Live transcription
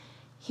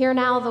Hear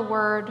now the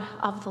word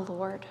of the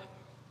Lord.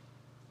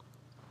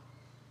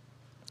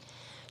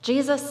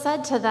 Jesus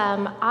said to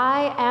them,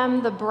 I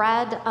am the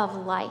bread of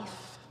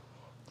life.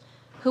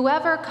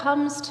 Whoever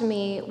comes to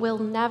me will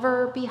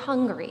never be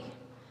hungry,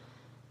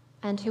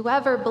 and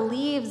whoever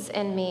believes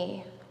in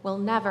me will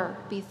never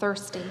be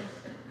thirsty.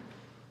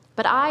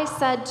 But I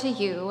said to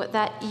you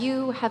that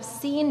you have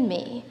seen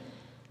me,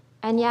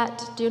 and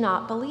yet do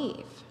not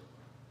believe.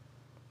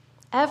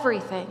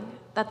 Everything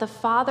that the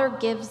Father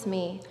gives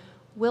me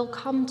will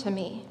come to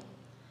me,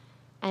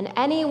 and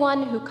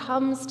anyone who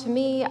comes to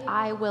me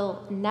I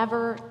will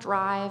never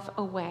drive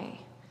away.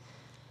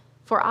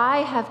 For I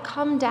have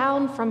come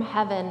down from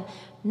heaven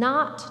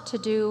not to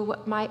do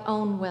my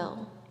own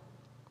will,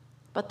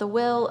 but the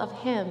will of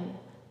him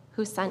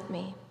who sent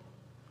me.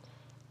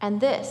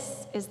 And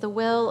this is the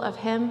will of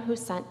him who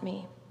sent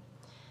me,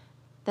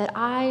 that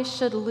I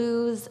should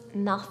lose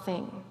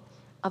nothing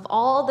of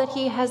all that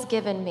he has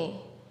given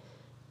me,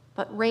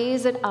 but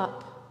raise it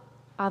up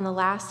on the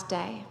last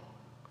day.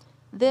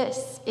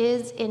 This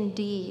is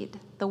indeed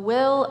the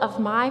will of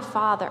my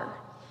Father,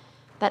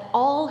 that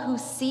all who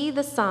see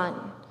the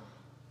Son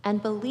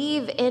and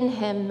believe in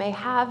him may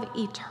have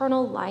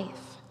eternal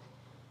life,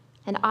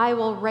 and I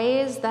will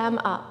raise them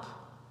up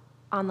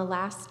on the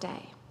last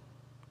day.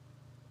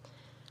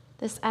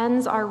 This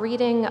ends our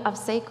reading of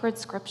sacred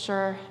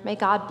scripture. May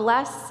God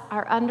bless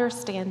our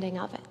understanding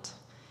of it.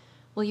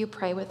 Will you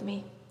pray with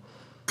me?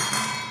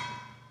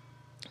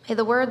 May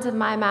the words of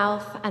my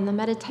mouth and the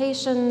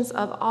meditations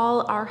of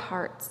all our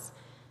hearts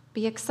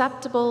be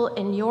acceptable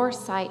in your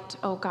sight,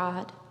 O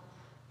God,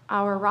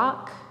 our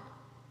rock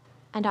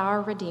and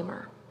our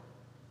Redeemer.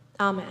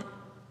 Amen.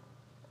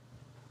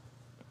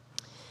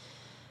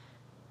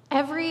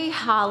 Every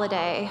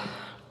holiday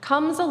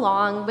comes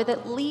along with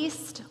at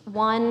least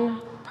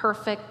one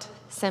perfect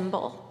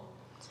symbol.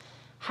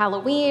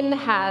 Halloween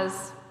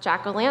has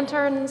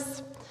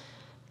jack-o'-lanterns,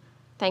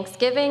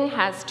 Thanksgiving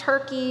has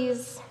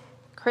turkeys,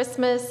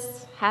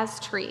 Christmas has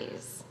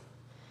trees.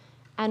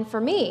 And for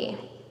me,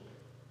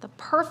 the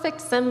perfect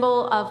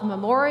symbol of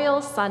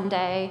Memorial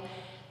Sunday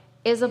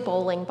is a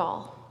bowling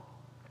ball.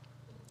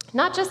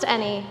 Not just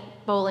any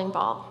bowling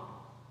ball,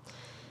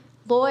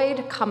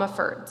 Lloyd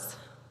Comerford's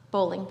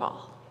bowling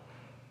ball.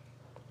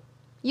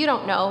 You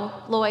don't know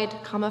Lloyd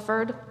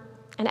Comerford,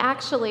 and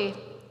actually,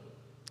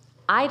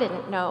 I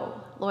didn't know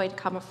Lloyd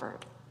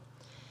Comerford.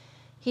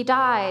 He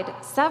died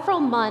several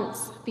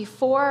months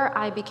before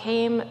I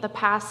became the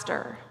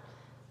pastor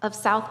of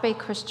South Bay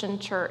Christian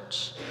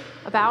Church,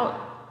 about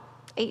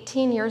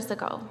 18 years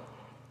ago.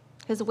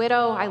 His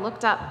widow, I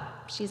looked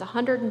up, she's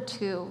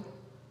 102.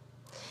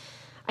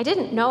 I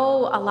didn't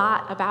know a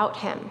lot about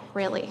him,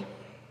 really.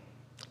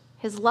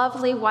 His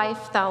lovely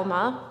wife,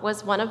 Thelma,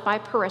 was one of my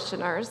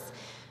parishioners.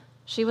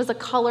 She is a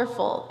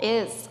colorful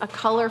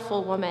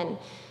woman.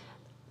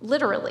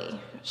 Literally,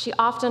 she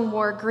often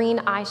wore green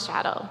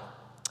eyeshadow.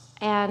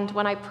 And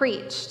when I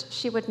preached,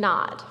 she would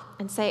nod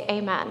and say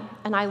amen.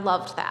 And I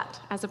loved that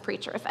as a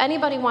preacher. If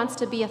anybody wants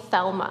to be a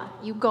Thelma,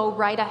 you go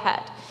right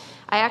ahead.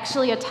 I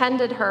actually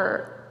attended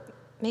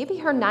maybe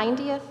her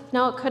 90th?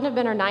 No, it couldn't have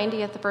been her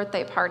 90th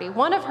birthday party.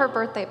 One of her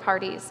birthday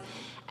parties.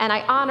 And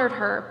I honored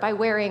her by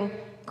wearing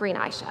green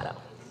eyeshadow.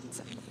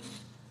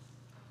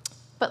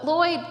 But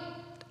Lloyd,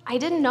 I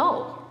didn't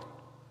know.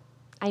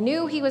 I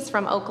knew he was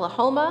from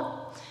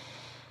Oklahoma.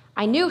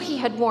 I knew he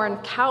had worn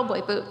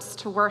cowboy boots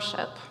to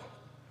worship.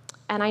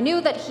 And I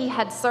knew that he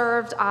had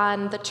served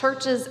on the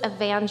church's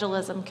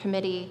evangelism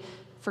committee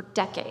for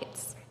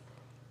decades.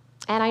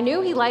 And I knew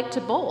he liked to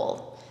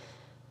bowl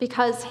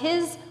because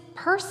his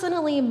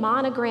personally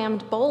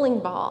monogrammed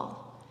bowling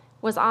ball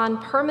was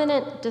on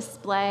permanent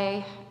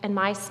display in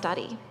my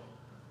study.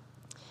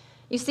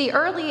 You see,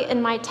 early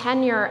in my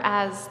tenure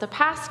as the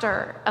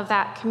pastor of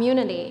that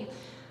community,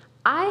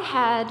 I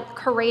had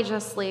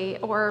courageously,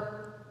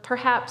 or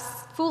perhaps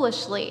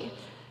foolishly,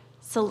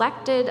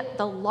 selected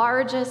the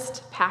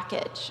largest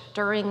package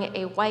during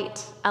a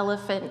white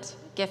elephant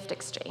gift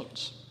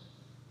exchange.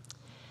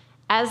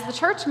 As the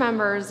church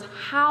members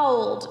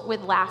howled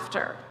with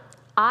laughter,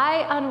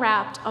 I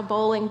unwrapped a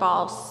bowling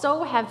ball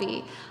so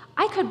heavy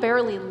I could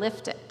barely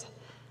lift it,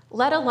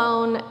 let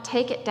alone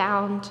take it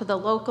down to the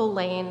local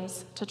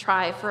lanes to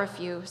try for a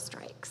few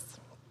strikes.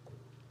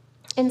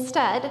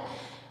 Instead,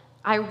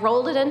 I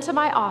rolled it into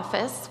my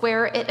office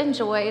where it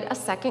enjoyed a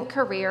second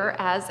career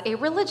as a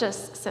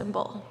religious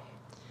symbol,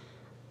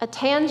 a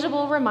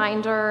tangible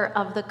reminder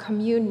of the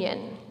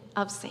communion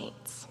of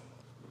saints.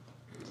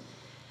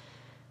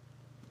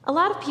 A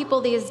lot of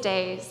people these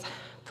days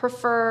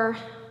prefer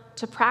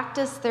to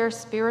practice their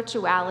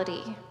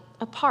spirituality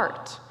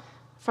apart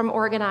from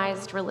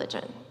organized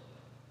religion.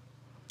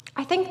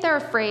 I think they're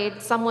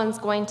afraid someone's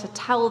going to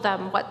tell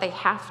them what they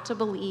have to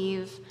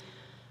believe,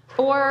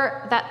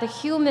 or that the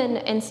human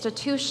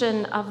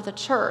institution of the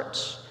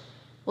church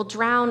will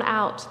drown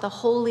out the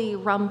holy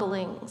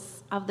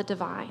rumblings of the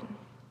divine.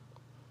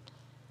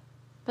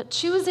 But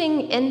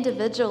choosing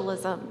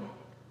individualism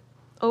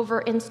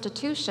over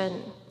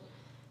institution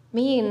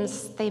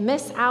means they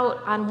miss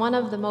out on one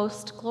of the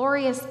most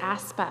glorious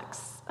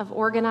aspects of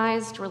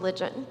organized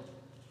religion: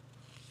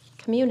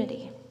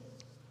 community.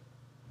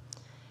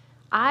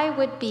 I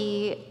would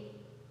be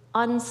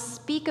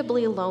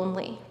unspeakably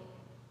lonely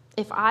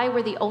if I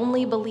were the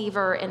only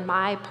believer in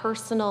my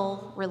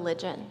personal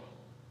religion.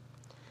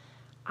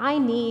 I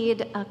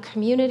need a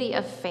community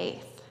of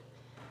faith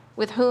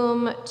with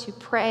whom to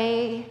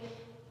pray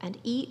and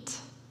eat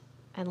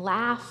and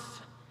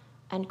laugh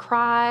and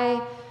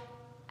cry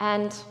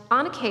and,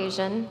 on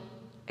occasion,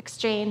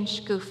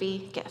 exchange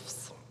goofy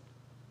gifts.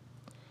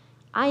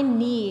 I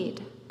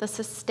need the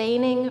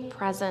sustaining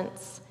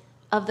presence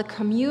of the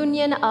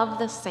communion of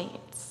the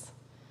saints,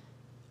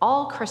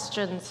 all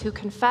Christians who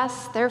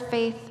confess their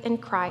faith in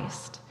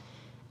Christ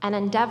and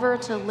endeavor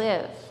to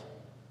live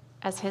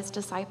as his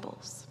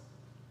disciples.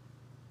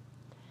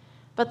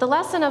 But the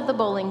lesson of the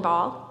bowling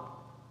ball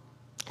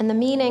and the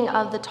meaning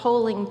of the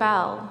tolling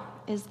bell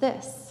is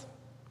this: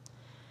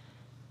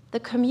 the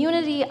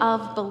community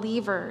of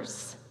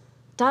believers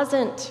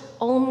doesn't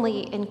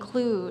only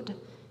include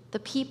the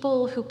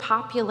people who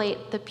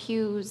populate the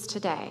pews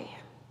today.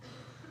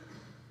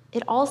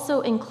 It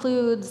also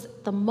includes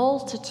the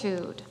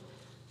multitude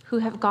who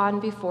have gone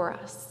before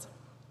us.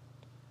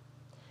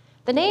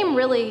 The name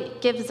really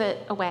gives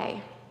it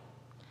away.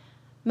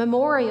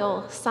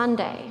 Memorial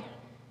Sunday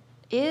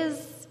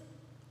is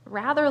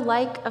rather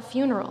like a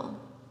funeral.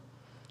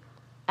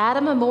 At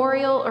a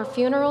memorial or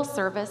funeral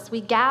service,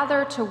 we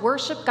gather to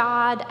worship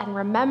God and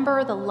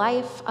remember the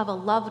life of a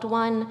loved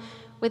one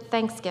with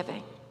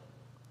thanksgiving.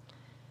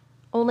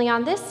 Only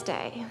on this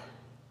day,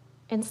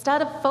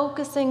 instead of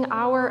focusing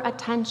our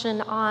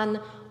attention on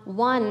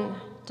one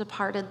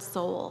departed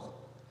soul,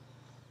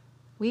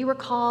 we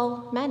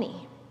recall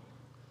many.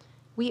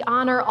 We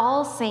honor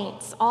all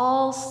saints,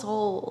 all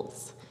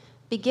souls,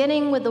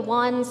 beginning with the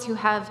ones who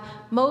have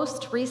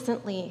most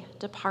recently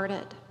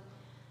departed,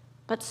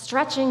 but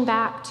stretching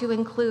back to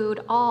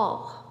include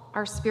all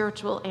our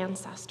spiritual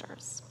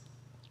ancestors.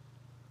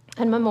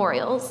 And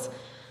memorials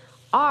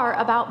are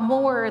about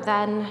more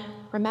than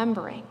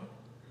remembering.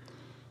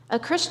 A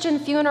Christian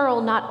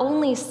funeral not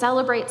only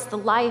celebrates the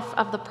life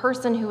of the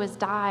person who has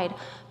died,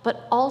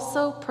 but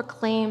also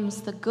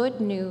proclaims the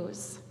good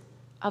news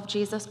of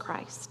Jesus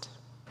Christ.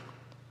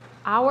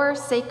 Our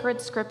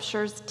sacred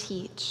scriptures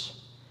teach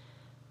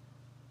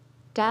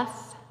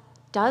death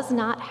does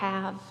not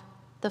have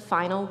the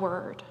final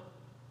word.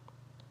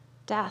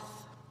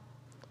 Death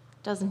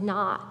does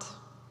not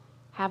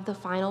have the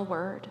final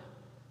word.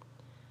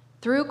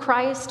 Through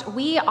Christ,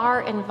 we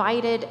are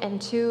invited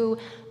into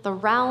the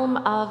realm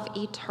of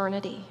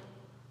eternity.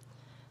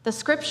 The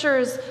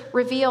scriptures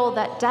reveal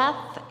that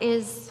death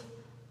is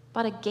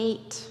but a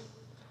gate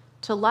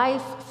to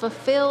life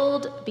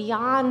fulfilled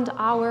beyond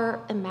our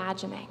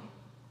imagining.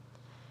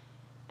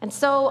 And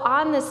so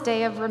on this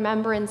day of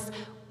remembrance,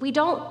 we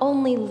don't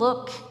only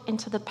look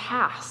into the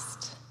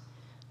past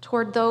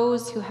toward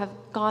those who have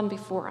gone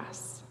before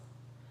us.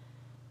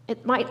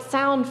 It might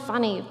sound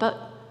funny, but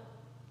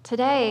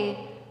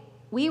today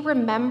we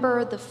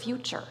remember the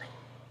future.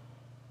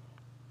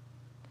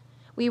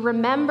 We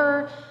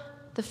remember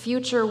the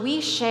future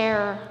we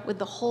share with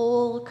the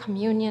whole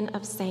communion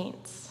of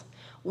saints.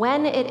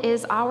 When it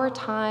is our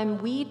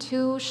time, we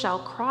too shall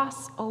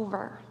cross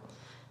over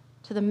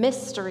to the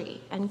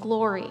mystery and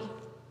glory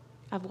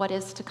of what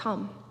is to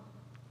come.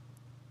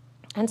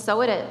 And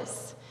so it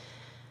is.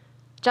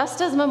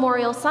 Just as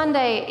Memorial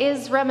Sunday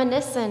is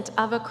reminiscent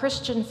of a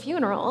Christian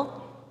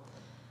funeral,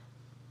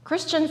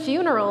 Christian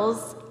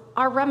funerals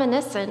are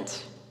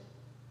reminiscent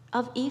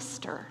of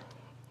Easter.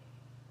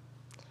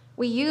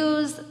 We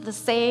use the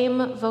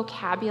same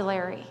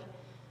vocabulary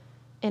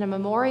in a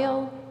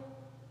memorial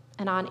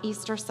and on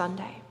Easter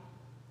Sunday.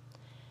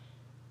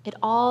 It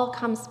all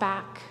comes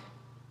back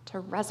to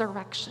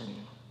resurrection.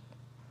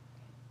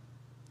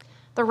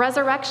 The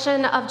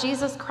resurrection of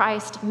Jesus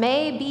Christ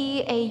may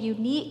be a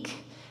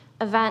unique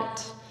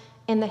event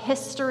in the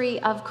history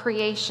of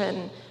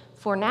creation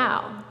for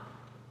now,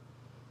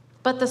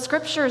 but the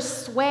scriptures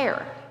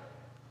swear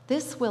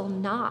this will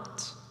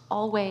not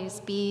always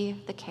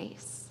be the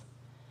case.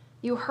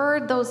 You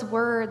heard those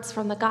words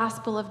from the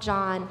Gospel of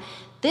John.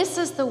 This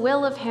is the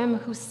will of him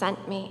who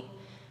sent me,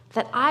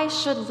 that I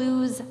should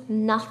lose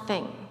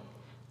nothing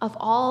of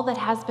all that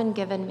has been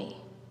given me,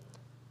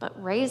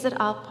 but raise it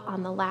up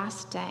on the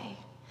last day.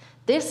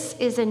 This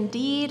is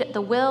indeed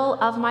the will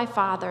of my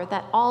Father,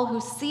 that all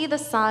who see the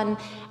Son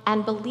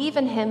and believe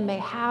in him may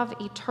have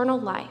eternal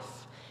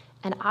life,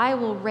 and I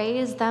will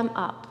raise them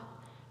up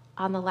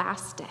on the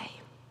last day.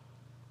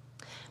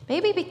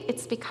 Maybe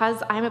it's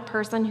because I'm a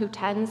person who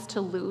tends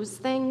to lose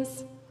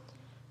things,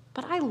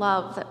 but I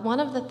love that one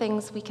of the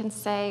things we can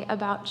say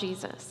about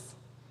Jesus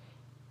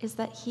is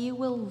that he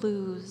will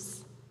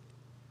lose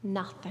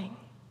nothing.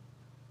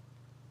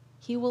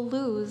 He will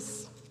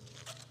lose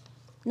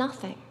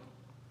nothing.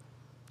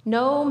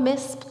 No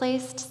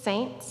misplaced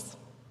saints,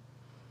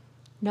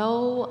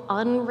 no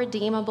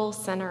unredeemable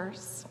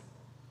sinners,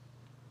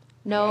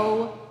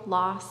 no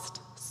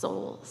lost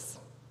souls.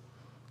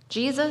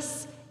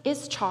 Jesus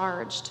is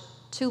charged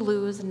to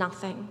lose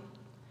nothing,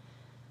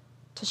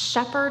 to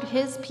shepherd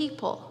his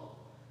people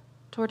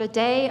toward a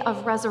day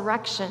of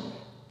resurrection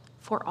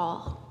for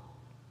all.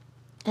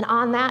 And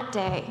on that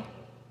day,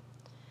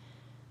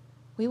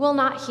 we will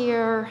not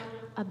hear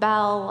a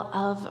bell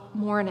of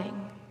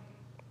mourning.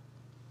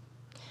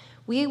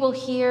 We will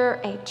hear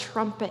a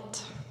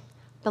trumpet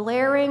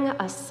blaring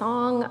a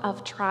song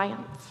of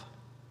triumph.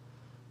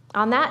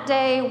 On that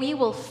day, we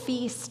will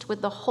feast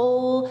with the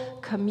whole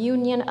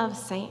communion of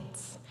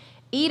saints,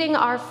 eating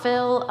our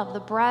fill of the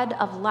bread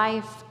of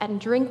life and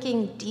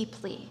drinking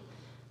deeply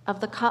of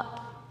the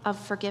cup of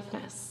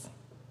forgiveness.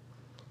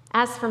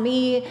 As for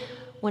me,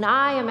 when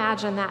I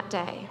imagine that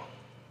day,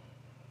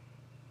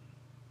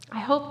 I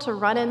hope to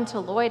run into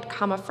Lloyd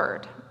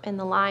Comerford in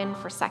the line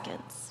for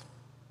seconds.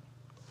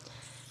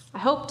 I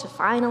hope to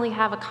finally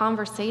have a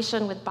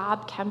conversation with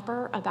Bob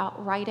Kemper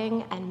about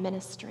writing and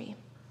ministry.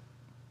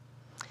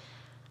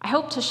 I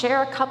hope to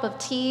share a cup of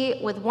tea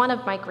with one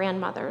of my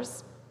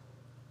grandmothers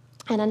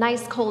and a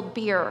nice cold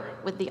beer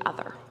with the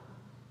other.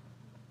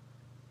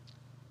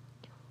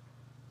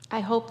 I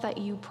hope that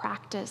you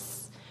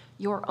practice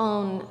your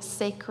own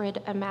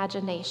sacred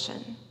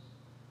imagination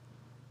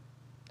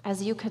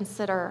as you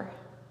consider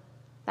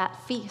that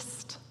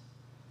feast,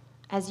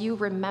 as you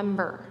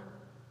remember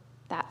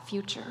that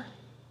future.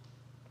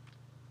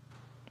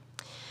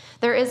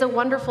 There is a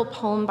wonderful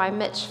poem by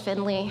Mitch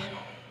Finley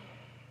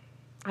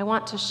I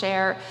want to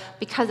share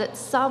because it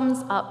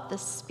sums up the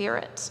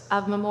spirit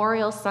of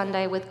Memorial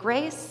Sunday with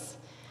grace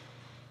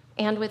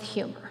and with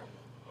humor.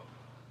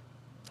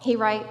 He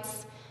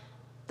writes,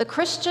 "The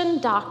Christian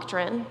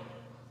doctrine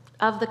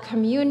of the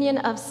communion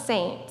of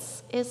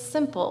saints is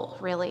simple,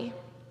 really.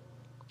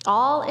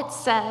 All it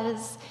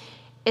says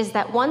is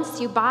that once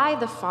you buy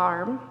the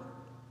farm,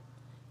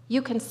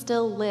 you can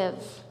still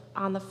live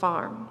on the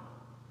farm.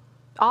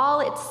 All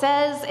it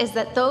says is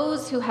that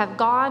those who have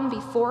gone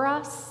before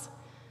us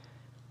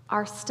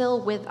are still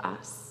with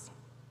us.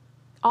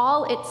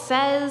 All it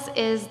says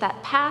is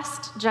that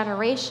past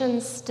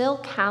generations still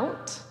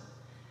count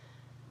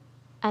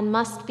and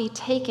must be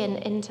taken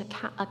into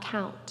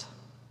account.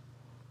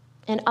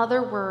 In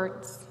other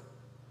words,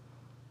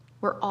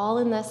 we're all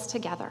in this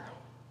together,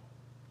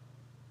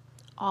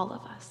 all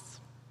of us.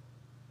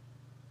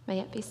 May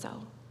it be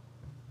so.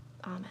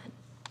 Amen."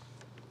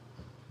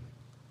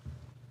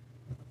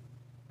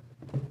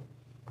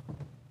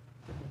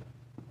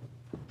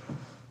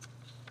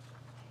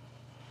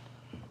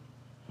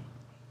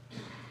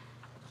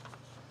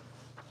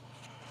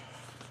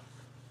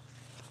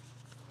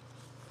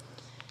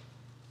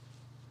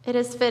 It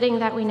is fitting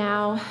that we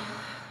now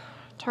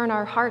turn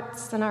our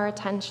hearts and our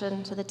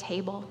attention to the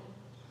table.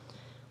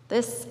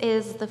 This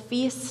is the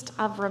feast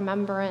of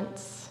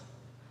remembrance,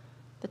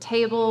 the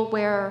table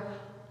where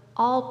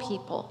all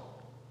people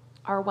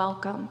are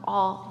welcome,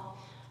 all.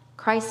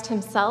 Christ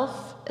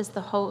himself is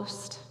the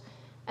host,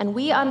 and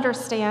we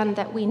understand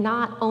that we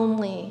not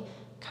only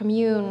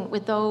commune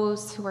with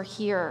those who are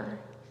here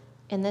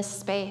in this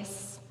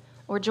space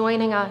or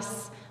joining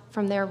us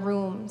from their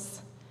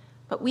rooms,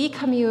 but we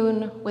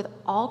commune with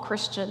all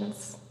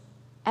Christians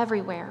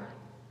everywhere,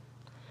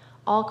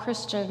 all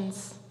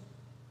Christians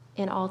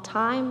in all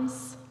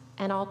times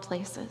and all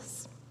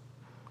places.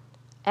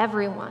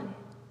 Everyone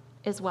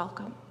is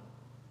welcome.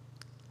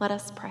 Let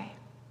us pray.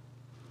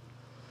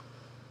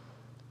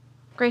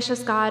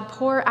 Gracious God,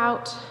 pour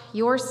out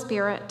your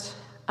Spirit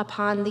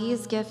upon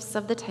these gifts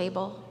of the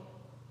table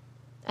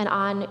and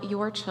on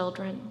your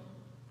children.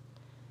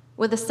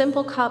 With a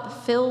simple cup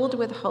filled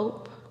with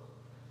hope,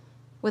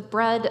 with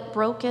bread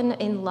broken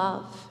in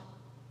love,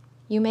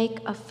 you make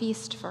a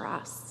feast for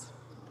us.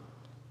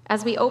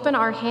 As we open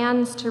our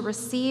hands to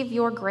receive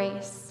your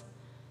grace,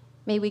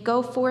 may we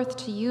go forth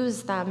to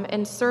use them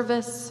in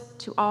service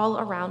to all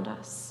around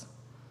us.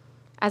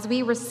 As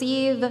we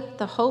receive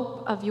the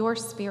hope of your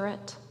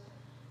Spirit,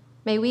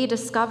 may we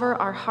discover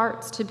our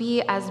hearts to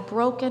be as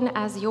broken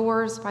as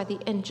yours by the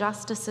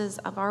injustices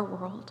of our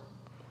world.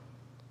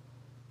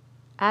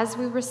 As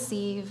we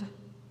receive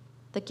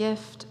the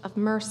gift of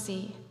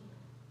mercy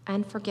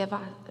and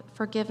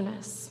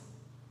forgiveness,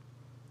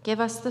 give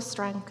us the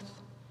strength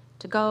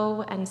to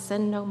go and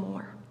sin no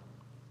more.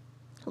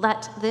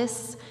 Let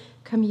this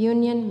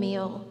communion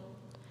meal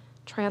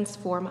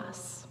transform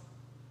us.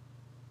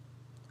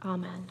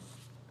 Amen.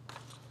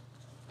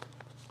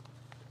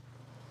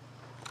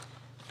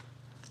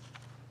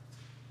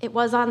 It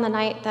was on the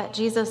night that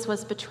Jesus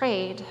was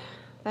betrayed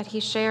that he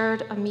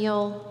shared a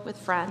meal with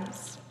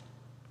friends.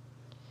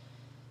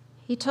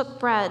 He took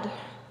bread,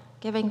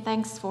 giving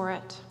thanks for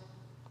it,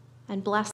 and blessed